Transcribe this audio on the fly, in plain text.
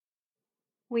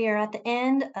We are at the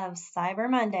end of Cyber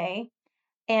Monday,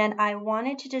 and I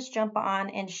wanted to just jump on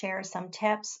and share some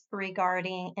tips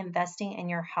regarding investing in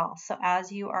your health. So,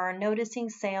 as you are noticing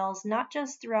sales, not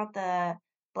just throughout the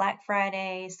Black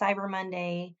Friday, Cyber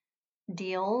Monday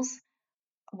deals,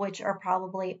 which are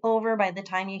probably over by the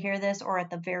time you hear this or at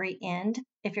the very end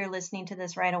if you're listening to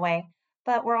this right away.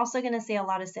 But we're also going to see a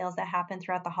lot of sales that happen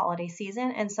throughout the holiday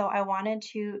season. And so I wanted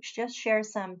to just share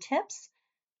some tips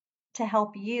to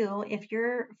help you if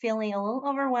you're feeling a little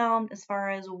overwhelmed as far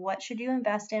as what should you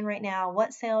invest in right now,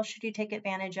 what sales should you take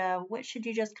advantage of, what should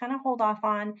you just kind of hold off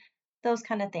on, those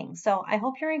kind of things. So I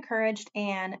hope you're encouraged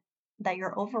and that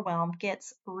your overwhelm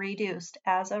gets reduced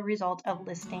as a result of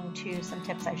listening to some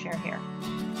tips I share here.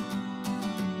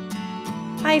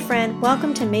 Hi friend,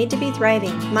 welcome to Made to Be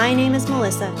Thriving. My name is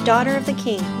Melissa, daughter of the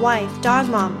king, wife, dog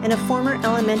mom, and a former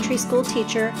elementary school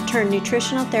teacher turned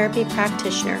nutritional therapy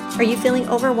practitioner. Are you feeling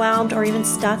overwhelmed or even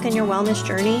stuck in your wellness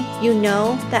journey? You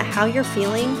know that how you're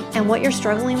feeling and what you're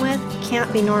struggling with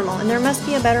can't be normal and there must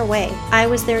be a better way. I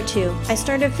was there too. I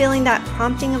started feeling that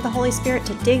prompting of the Holy Spirit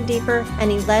to dig deeper,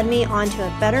 and He led me onto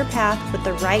a better path with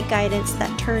the right guidance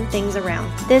that turned things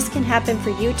around. This can happen for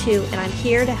you too, and I'm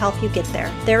here to help you get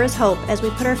there. There is hope as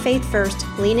we put our faith first,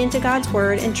 lean into God's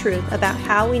word and truth about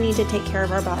how we need to take care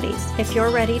of our bodies. If you're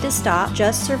ready to stop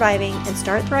just surviving and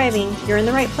start thriving, you're in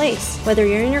the right place. Whether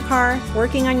you're in your car,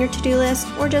 working on your to-do list,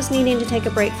 or just needing to take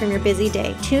a break from your busy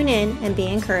day, tune in and be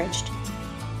encouraged.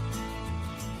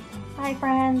 Hi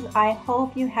friends, I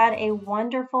hope you had a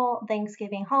wonderful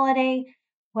Thanksgiving holiday.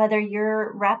 Whether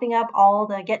you're wrapping up all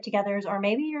the get-togethers or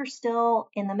maybe you're still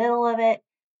in the middle of it,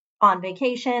 on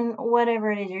vacation,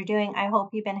 whatever it is you're doing, I hope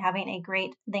you've been having a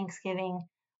great Thanksgiving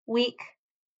week.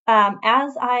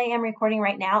 As I am recording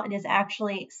right now, it is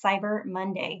actually Cyber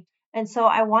Monday. And so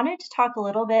I wanted to talk a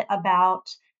little bit about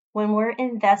when we're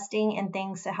investing in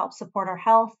things to help support our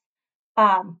health.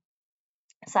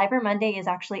 Cyber Monday is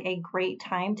actually a great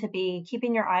time to be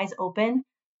keeping your eyes open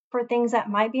for things that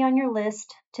might be on your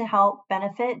list to help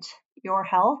benefit your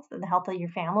health and the health of your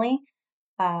family.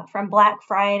 From Black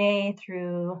Friday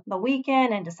through the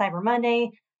weekend and to Cyber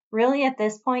Monday, really at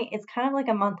this point, it's kind of like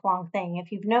a month-long thing.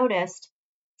 If you've noticed,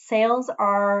 sales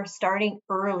are starting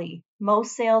early.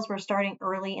 Most sales were starting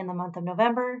early in the month of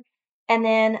November. And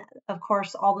then, of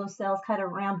course, all those sales kind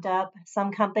of ramped up.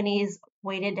 Some companies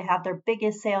waited to have their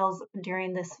biggest sales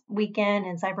during this weekend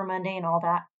and Cyber Monday and all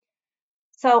that.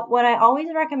 So, what I always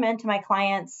recommend to my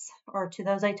clients or to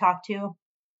those I talk to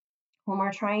when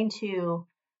we're trying to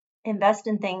invest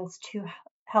in things to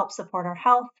help support our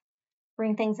health,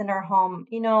 bring things into our home,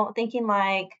 thinking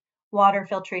like water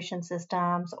filtration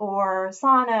systems or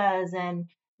saunas and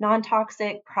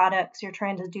non-toxic products. You're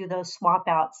trying to do those swap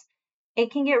outs.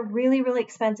 It can get really, really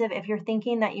expensive if you're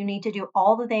thinking that you need to do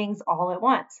all the things all at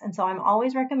once. And so I'm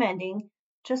always recommending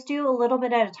just do a little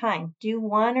bit at a time. Do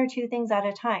one or two things at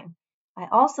a time. I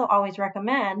also always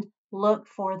recommend look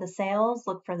for the sales,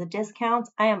 look for the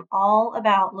discounts. I am all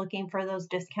about looking for those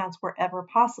discounts wherever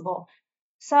possible.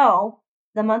 So,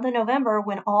 the month of November,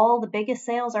 when all the biggest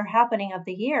sales are happening of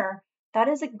the year, that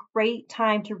is a great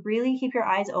time to really keep your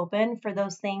eyes open for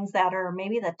those things that are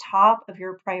maybe the top of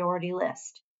your priority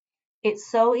list.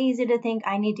 It's so easy to think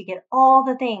I need to get all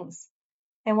the things.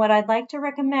 And what I'd like to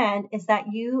recommend is that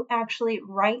you actually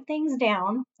write things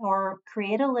down or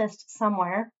create a list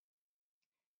somewhere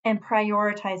and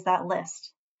prioritize that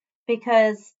list,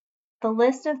 because the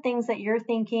list of things that you're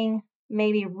thinking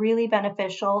may be really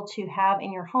beneficial to have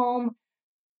in your home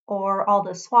or all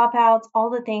the swap outs,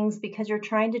 all the things because you're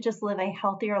trying to just live a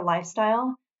healthier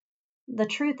lifestyle. The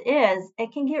truth is,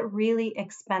 it can get really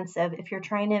expensive if you're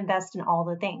trying to invest in all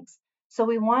the things. So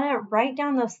we want to write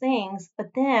down those things,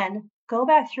 but then go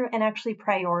back through and actually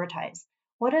prioritize.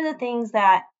 What are the things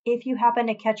that, if you happen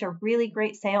to catch a really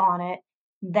great sale on it,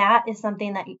 that is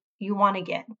something that you want to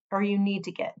get or you need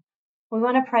to get? We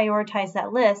want to prioritize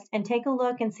that list and take a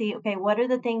look and see, okay, what are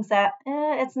the things that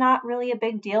it's not really a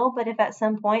big deal, but if at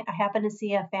some point I happen to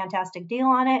see a fantastic deal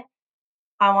on it,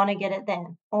 I want to get it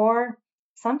then. Or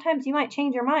sometimes you might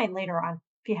change your mind later on.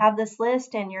 If you have this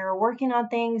list and you're working on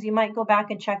things, you might go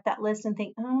back and check that list and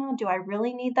think, oh, do I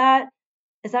really need that?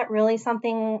 Is that really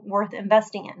something worth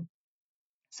investing in?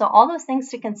 So all those things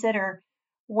to consider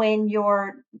when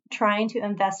you're trying to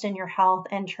invest in your health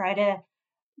and try to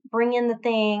bring in the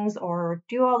things or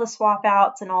do all the swap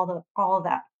outs and all of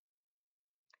that.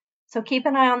 So keep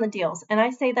an eye on the deals. And I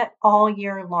say that all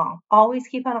year long. Always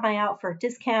keep an eye out for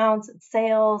discounts and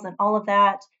sales and all of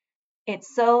that.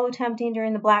 It's so tempting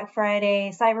during the Black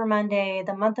Friday, Cyber Monday,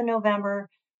 the month of November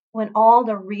when all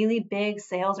the really big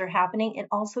sales are happening, it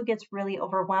also gets really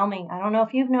overwhelming. I don't know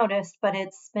if you've noticed, but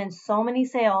it's been so many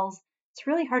sales, it's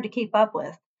really hard to keep up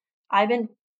with. I've been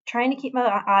trying to keep my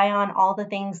eye on all the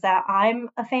things that I'm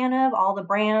a fan of, all the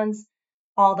brands,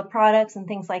 all the products, and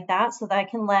things like that, so that I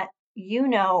can let you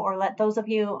know, or let those of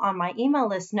you on my email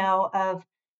list know of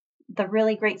the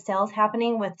really great sales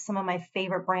happening with some of my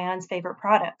favorite brands, favorite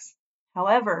products.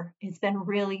 However, it's been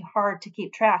really hard to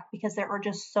keep track because there are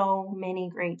just so many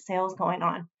great sales going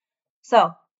on.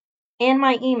 So, in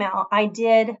my email, I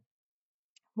did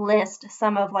list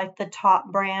some of like the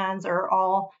top brands, or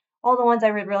all the ones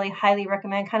I would really highly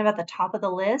recommend, kind of at the top of the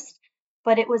list,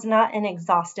 but it was not an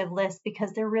exhaustive list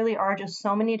because there really are just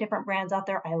so many different brands out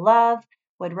there I love,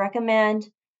 would recommend,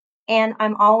 and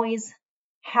I'm always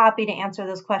happy to answer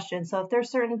those questions. So if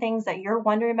there's certain things that you're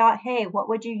wondering about, hey, what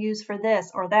would you use for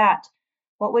this or that?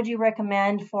 What would you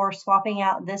recommend for swapping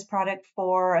out this product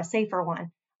for a safer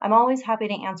one? I'm always happy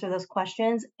to answer those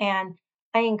questions. And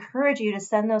I encourage you to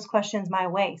send those questions my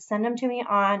way. Send them to me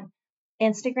on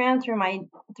Instagram through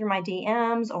my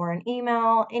DMs or an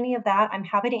email, any of that. I'm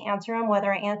happy to answer them,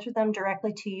 whether I answer them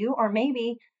directly to you or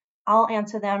maybe I'll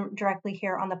answer them directly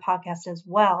here on the podcast as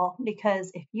well,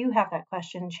 because if you have that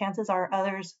question, chances are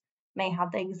others may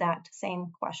have the exact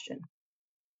same question.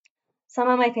 Some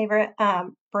of my favorite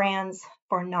brands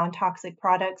for non-toxic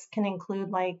products can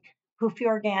include like Poofy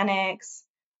Organics.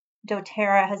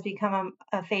 doTERRA has become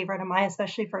a favorite of mine,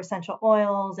 especially for essential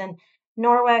oils. And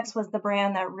Norwex was the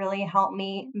brand that really helped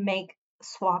me make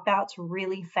swap outs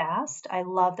really fast. I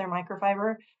love their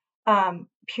microfiber.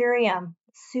 Purium,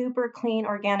 super clean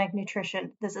organic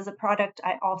nutrition. This is a product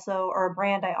or a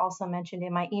brand I also mentioned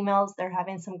in my emails. They're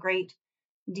having some great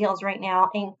deals right now,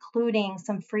 including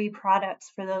some free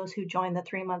products for those who join the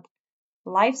 3-month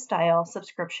lifestyle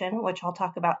subscription, which I'll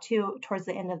talk about too towards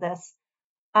the end of this.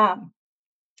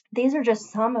 These are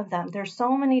just some of them. There's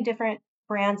so many different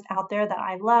brands out there that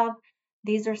I love.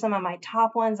 These are some of my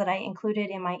top ones that I included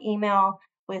in my email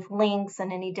with links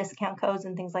and any discount codes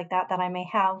and things like that that I may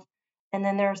have. And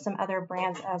then there are some other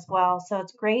brands as well. So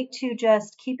it's great to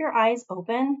just keep your eyes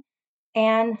open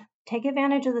and take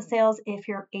advantage of the sales if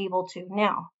you're able to.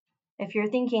 Now, if you're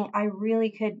thinking, I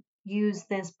really could use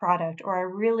this product, or I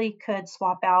really could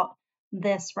swap out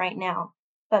this right now,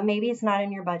 but maybe it's not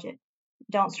in your budget,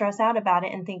 don't stress out about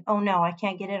it and think, oh no, I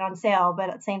can't get it on sale. But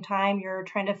at the same time, you're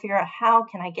trying to figure out, how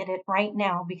can I get it right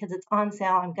now because it's on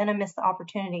sale? I'm going to miss the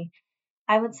opportunity.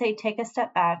 I would say take a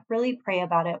step back, really pray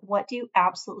about it. What do you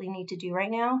absolutely need to do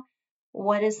right now?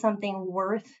 What is something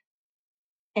worth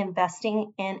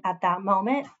investing in at that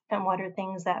moment? And what are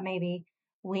things that maybe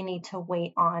we need to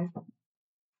wait on?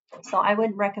 So I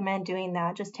would recommend doing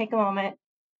that. Just take a moment,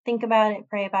 think about it,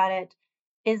 pray about it.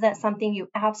 Is that something you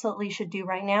absolutely should do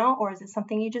right now? Or is it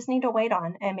something you just need to wait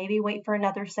on and maybe wait for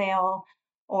another sale,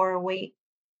 or wait,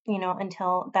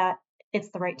 until that it's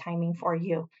the right timing for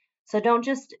you? So don't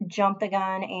just jump the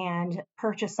gun and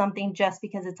purchase something just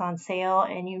because it's on sale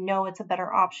and it's a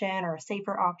better option or a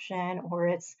safer option, or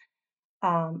it's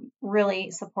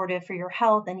really supportive for your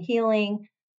health and healing.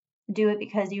 Do it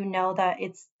because you know that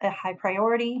it's a high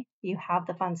priority, you have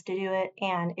the funds to do it,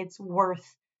 and it's worth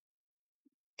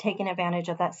taking advantage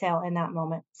of that sale in that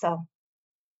moment. So,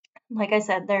 like I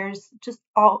said, there's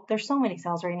so many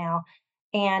sales right now,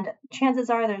 and chances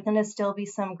are there's going to still be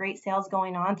some great sales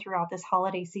going on throughout this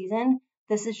holiday season.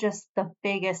 This is just the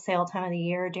biggest sale time of the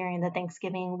year during the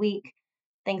Thanksgiving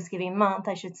month,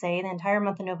 I should say. The entire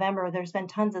month of November, there's been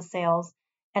tons of sales,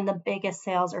 and the biggest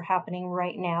sales are happening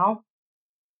right now.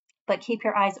 But keep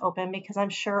your eyes open, because I'm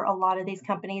sure a lot of these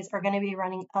companies are going to be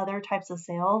running other types of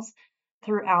sales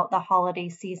throughout the holiday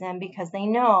season, because they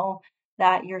know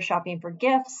that you're shopping for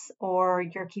gifts, or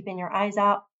you're keeping your eyes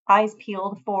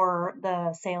peeled for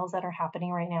the sales that are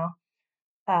happening right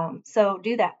now. So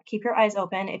do that. Keep your eyes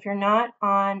open. If you're not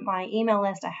on my email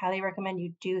list, I highly recommend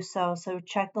you do so. So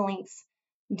check the links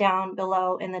down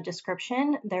below in the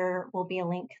description. There will be a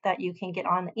link that you can get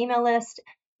on the email list.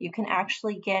 You can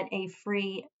actually get a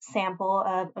free sample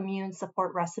of immune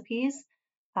support recipes,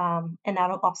 and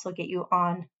that'll also get you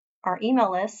on our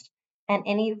email list. And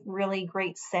any really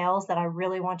great sales that I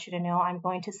really want you to know, I'm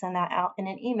going to send that out in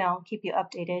an email, keep you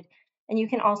updated. And you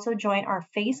can also join our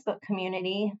Facebook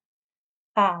community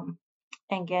and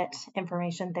get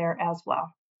information there as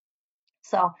well.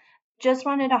 So just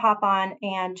wanted to hop on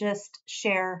and just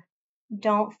share.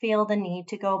 Don't feel the need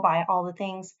to go buy all the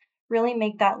things. Really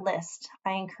make that list.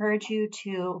 I encourage you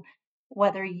to,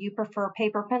 whether you prefer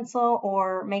paper pencil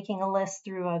or making a list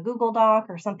through a Google Doc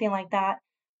or something like that,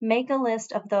 make a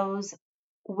list of those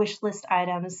wish list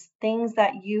items, things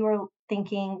that you are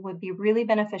thinking would be really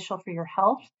beneficial for your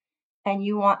health and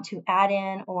you want to add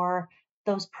in, or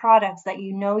those products that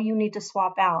you know you need to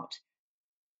swap out,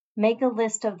 make a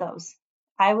list of those.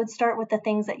 I would start with the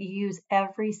things that you use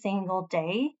every single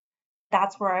day.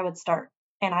 That's where I would start.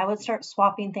 And I would start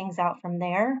swapping things out from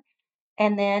there.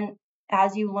 And then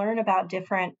as you learn about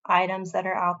different items that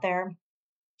are out there,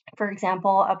 for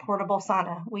example, a portable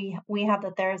sauna. We have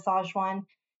the Therasage one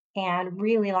and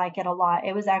really like it a lot.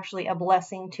 It was actually a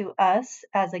blessing to us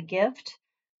as a gift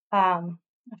um,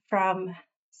 from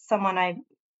someone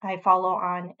I follow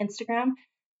on Instagram,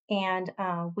 and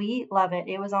we love it.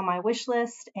 It was on my wish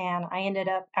list, and I ended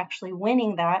up actually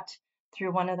winning that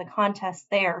through one of the contests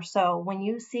there. So when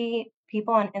you see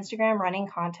people on Instagram running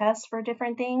contests for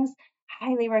different things,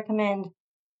 highly recommend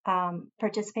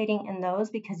participating in those,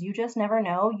 because you just never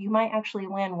know. You might actually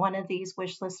win one of these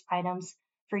wish list items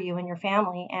for you and your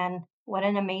family. And what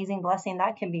an amazing blessing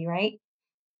that can be, right?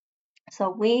 So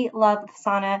we love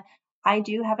Sauna. I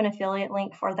do have an affiliate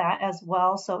link for that as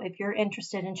well. So if you're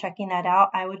interested in checking that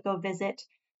out, I would go visit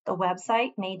the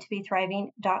website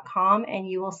madetobethriving.com, and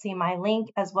you will see my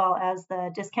link as well as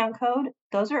the discount code.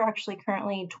 Those are actually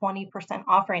currently 20%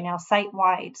 off right now site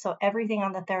wide. So everything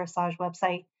on the Therasage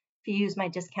website, if you use my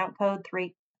discount code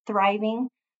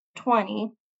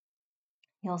Thriving20,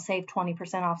 you'll save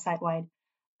 20% off site wide.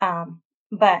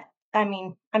 But I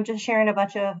mean, I'm just sharing a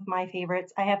bunch of my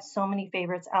favorites. I have so many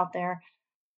favorites out there.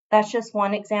 That's just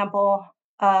one example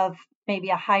of maybe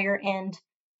a higher end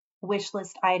wish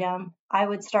list item. I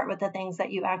would start with the things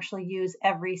that you actually use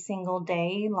every single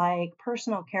day, like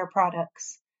personal care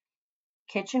products,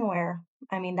 kitchenware.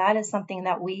 I mean, that is something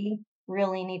that we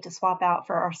really need to swap out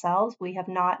for ourselves. We have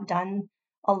not done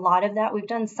a lot of that. We've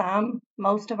done some.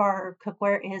 Most of our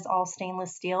cookware is all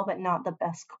stainless steel, but not the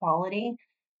best quality.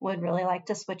 Would really like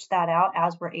to switch that out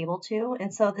as we're able to.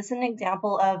 And so this is an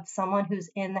example of someone who's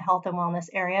in the health and wellness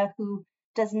area who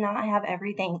does not have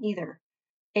everything either.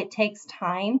 It takes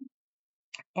time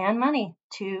and money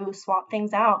to swap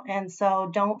things out. And so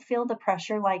don't feel the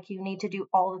pressure like you need to do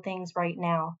all the things right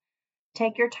now.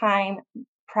 Take your time,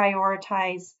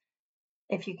 prioritize.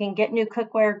 If you can get new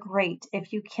cookware, great.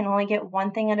 If you can only get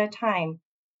one thing at a time,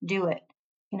 do it.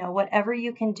 You know, whatever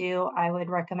you can do, I would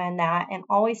recommend that. And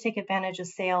always take advantage of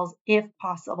sales if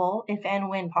possible, if and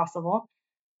when possible.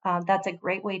 That's a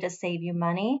great way to save you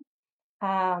money.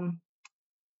 Um,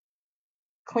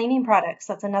 Cleaning products,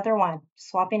 that's another one.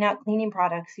 Swapping out cleaning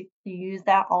products, you use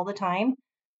that all the time.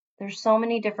 There's so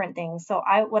many different things. So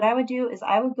what I would do is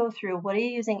I would go through, what are you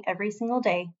using every single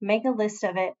day, make a list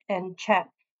of it and check,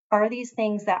 are these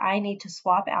things that I need to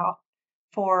swap out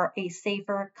for a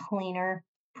safer, cleaner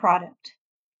product?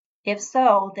 If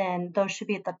so, then those should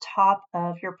be at the top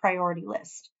of your priority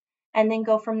list. And then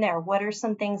go from there. What are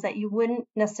some things that you wouldn't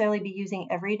necessarily be using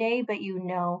every day, but you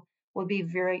know would be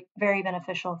very, very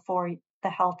beneficial for the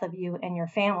health of you and your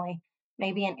family?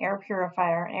 Maybe an air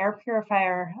purifier. An air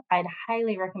purifier, I'd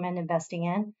highly recommend investing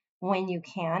in when you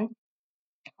can.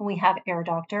 We have Air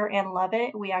Doctor and love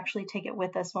it. We actually take it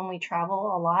with us when we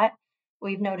travel a lot.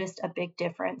 We've noticed a big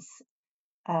difference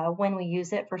when we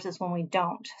use it versus when we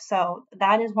don't. So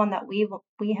that is one that we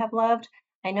have loved.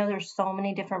 I know there's so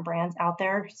many different brands out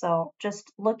there, so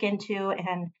just look into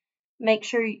and make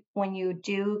sure when you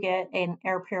do get an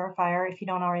air purifier, if you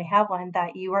don't already have one,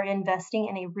 that you are investing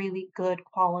in a really good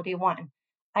quality one.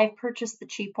 I've purchased the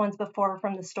cheap ones before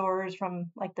from the stores,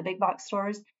 from like the big box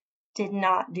stores, did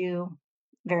not do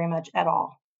very much at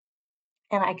all.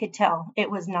 And I could tell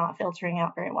it was not filtering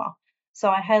out very well. So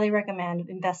I highly recommend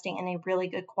investing in a really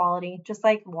good quality, just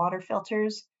like water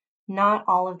filters. Not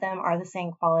all of them are the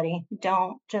same quality.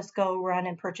 Don't just go run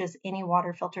and purchase any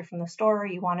water filter from the store.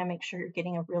 You want to make sure you're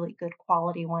getting a really good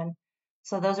quality one.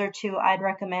 So those are two I'd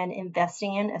recommend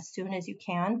investing in as soon as you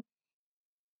can.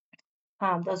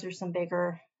 Those are some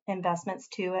bigger investments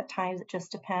too. At times, it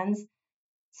just depends.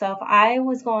 So if I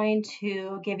was going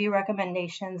to give you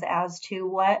recommendations as to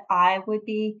what I would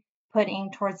be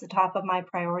putting towards the top of my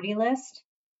priority list,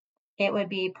 it would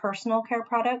be personal care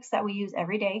products that we use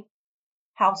every day,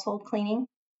 household cleaning,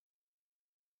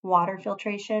 water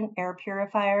filtration, air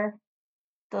purifier.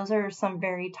 Those are some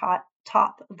very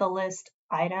top of the list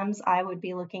items I would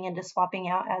be looking into swapping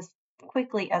out as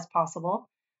quickly as possible.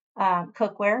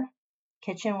 Cookware,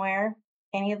 kitchenware,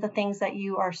 any of the things that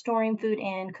you are storing food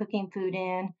in, cooking food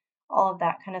in, all of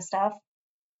that kind of stuff.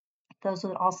 Those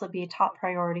would also be a top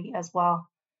priority as well.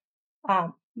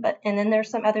 And then there's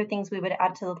some other things we would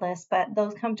add to the list, but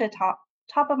those come to top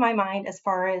of my mind as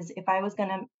far as if I was going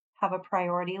to have a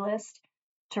priority list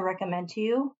to recommend to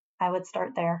you, I would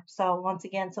start there. So once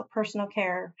again, so personal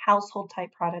care, household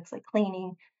type products like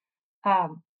cleaning,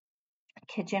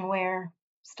 kitchenware,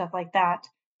 stuff like that,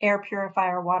 air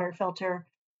purifier, water filter.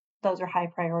 Those are high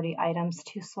priority items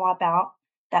to swap out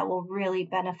that will really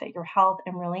benefit your health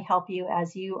and really help you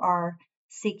as you are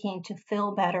seeking to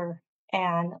feel better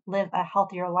and live a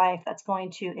healthier life. That's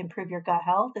going to improve your gut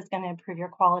health. It's going to improve your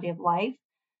quality of life.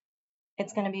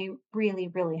 It's going to be really,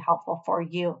 really helpful for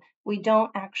you. We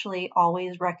don't actually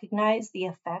always recognize the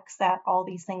effects that all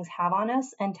these things have on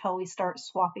us until we start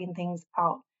swapping things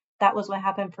out. That was what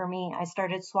happened for me. I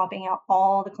started swapping out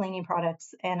all the cleaning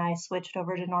products and I switched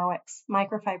over to Norwex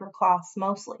microfiber cloths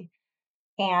mostly.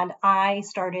 And I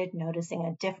started noticing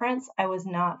a difference. I was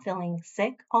not feeling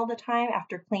sick all the time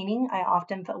after cleaning. I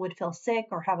often would feel sick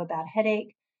or have a bad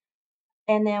headache.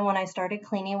 And then when I started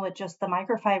cleaning with just the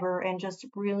microfiber and just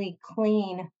really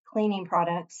clean cleaning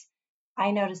products, I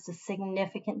noticed a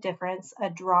significant difference, a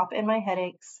drop in my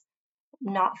headaches,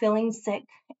 not feeling sick,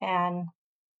 and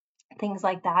things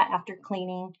like that after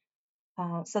cleaning.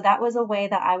 So that was a way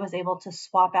that I was able to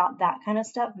swap out that kind of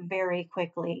stuff very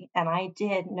quickly. And I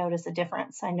did notice a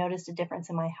difference. I noticed a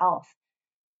difference in my health.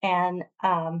 And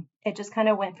it just kind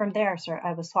of went from there. So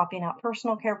I was swapping out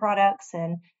personal care products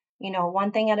and,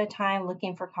 one thing at a time,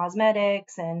 looking for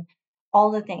cosmetics and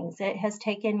all the things. It has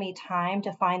taken me time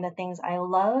to find the things I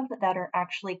love that are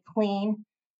actually clean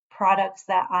products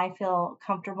that I feel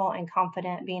comfortable and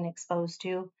confident being exposed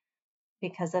to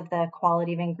because of the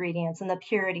quality of ingredients and the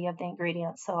purity of the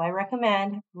ingredients. So I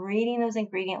recommend reading those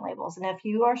ingredient labels. And if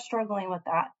you are struggling with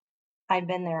that, I've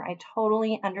been there. I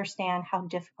totally understand how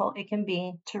difficult it can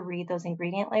be to read those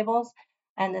ingredient labels.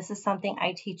 And this is something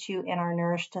I teach you in our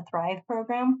Nourish to Thrive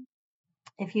program.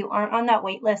 If you aren't on that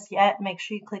wait list yet, make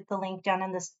sure you click the link down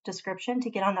in this description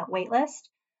to get on that wait list.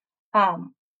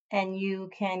 And you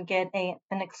can get an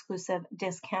exclusive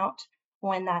discount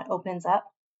when that opens up.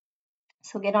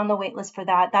 So get on the wait list for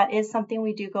that. That is something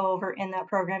we do go over in that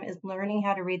program, is learning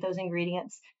how to read those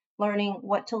ingredients, learning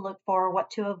what to look for,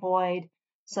 what to avoid,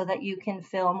 so that you can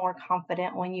feel more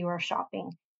confident when you are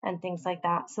shopping and things like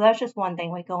that. So that's just one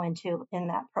thing we go into in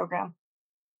that program.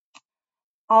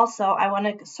 Also, I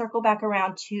want to circle back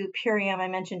around to Purium I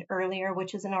mentioned earlier,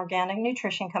 which is an organic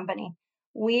nutrition company.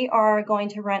 We are going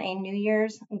to run a New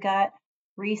Year's gut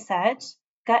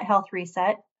health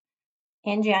reset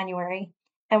in January.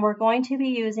 And we're going to be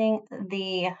using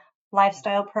the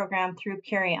lifestyle program through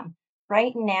Purium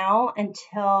right now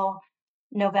until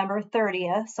November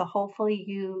 30th. So hopefully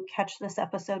you catch this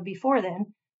episode before then.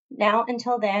 Now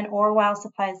until then, or while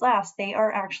supplies last, they are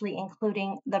actually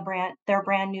including their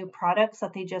brand new products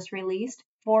that they just released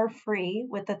for free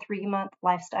with the 3-month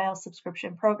lifestyle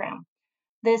subscription program.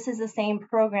 This is the same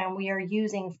program we are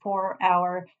using for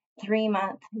our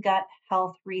 3-month gut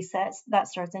health resets that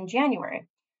starts in January.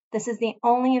 This is the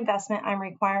only investment I'm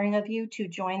requiring of you to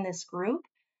join this group.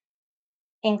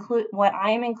 Include what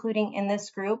I am including in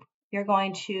this group. You're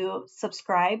going to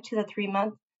subscribe to the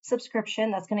 3-month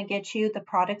subscription. That's going to get you the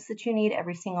products that you need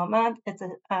every single month. It's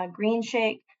a green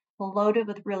shake loaded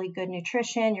with really good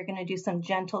nutrition. You're going to do some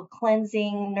gentle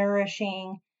cleansing,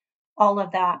 nourishing, all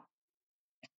of that.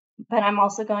 But I'm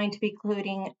also going to be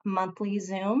including monthly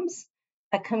Zooms,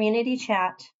 a community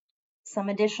chat, some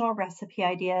additional recipe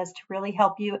ideas to really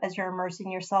help you as you're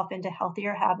immersing yourself into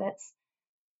healthier habits.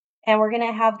 And we're going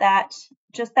to have that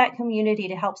community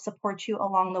to help support you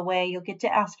along the way. You'll get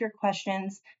to ask your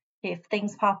questions if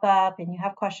things pop up and you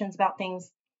have questions about things.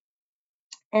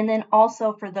 And then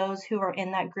also for those who are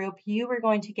in that group, you are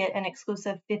going to get an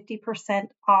exclusive 50%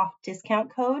 off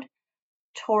discount code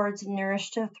towards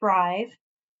Nourish to Thrive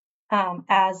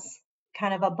as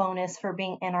kind of a bonus for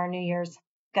being in our New Year's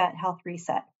gut health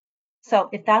reset. So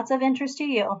if that's of interest to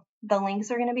you, the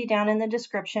links are going to be down in the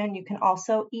description. You can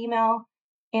also email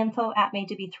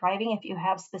info@Made2Be Thriving if you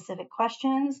have specific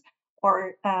questions,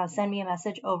 or send me a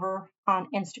message over on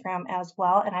Instagram as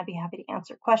well, and I'd be happy to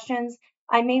answer questions.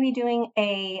 I may be doing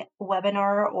a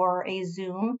webinar or a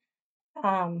Zoom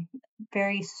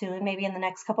very soon, maybe in the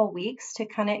next couple of weeks, to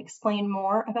kind of explain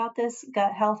more about this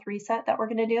gut health reset that we're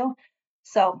going to do.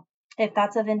 So if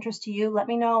that's of interest to you, let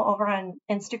me know over on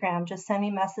Instagram. Just send me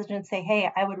a message and say, hey,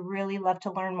 I would really love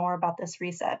to learn more about this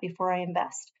reset before I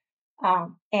invest.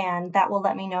 And that will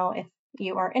let me know if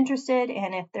you are interested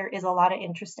and if there is a lot of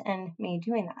interest in me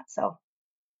doing that. So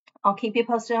I'll keep you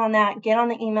posted on that. Get on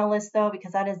the email list though,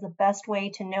 because that is the best way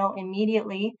to know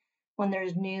immediately when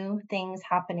there's new things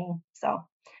happening. So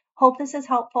hope this is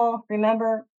helpful.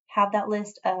 Remember, have that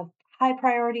list of high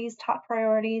priorities, top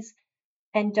priorities,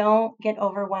 and don't get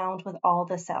overwhelmed with all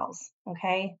the cells.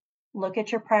 Okay. Look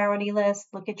at your priority list,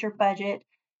 look at your budget,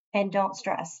 and don't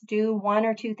stress. Do 1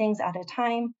 or 2 things at a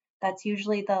time. That's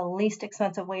usually the least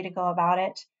expensive way to go about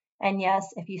it. And yes,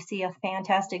 if you see a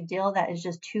fantastic deal that is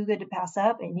just too good to pass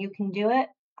up and you can do it,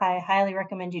 I highly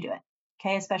recommend you do it.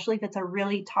 Okay, especially if it's a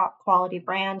really top quality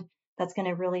brand that's going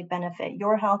to really benefit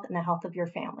your health and the health of your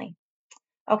family.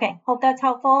 Okay, hope that's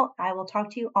helpful. I will talk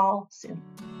to you all soon.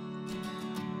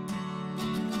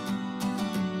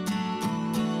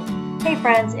 Hey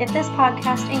friends, if this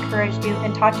podcast encouraged you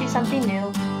and taught you something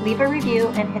new, leave a review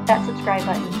and hit that subscribe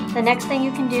button. The next thing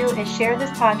you can do is share this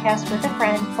podcast with a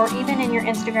friend or even in your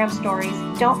Instagram stories.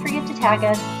 Don't forget to tag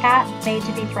us at Made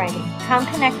to Be Thriving. Come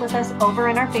connect with us over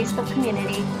in our Facebook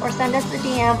community or send us a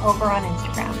DM over on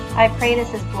Instagram. I pray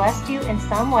this has blessed you in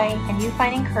some way and you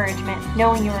find encouragement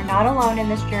knowing you are not alone in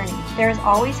this journey. There is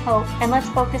always hope, and let's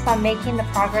focus on making the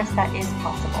progress that is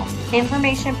possible.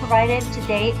 Information provided to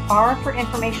date are for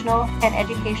informational and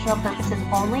educational purposes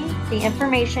only. The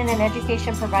information and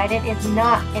education provided is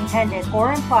not intended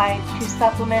or implied to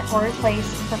supplement or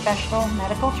replace professional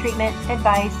medical treatment,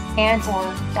 advice,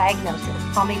 and/or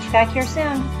diagnosis. I'll meet you back here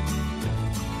soon.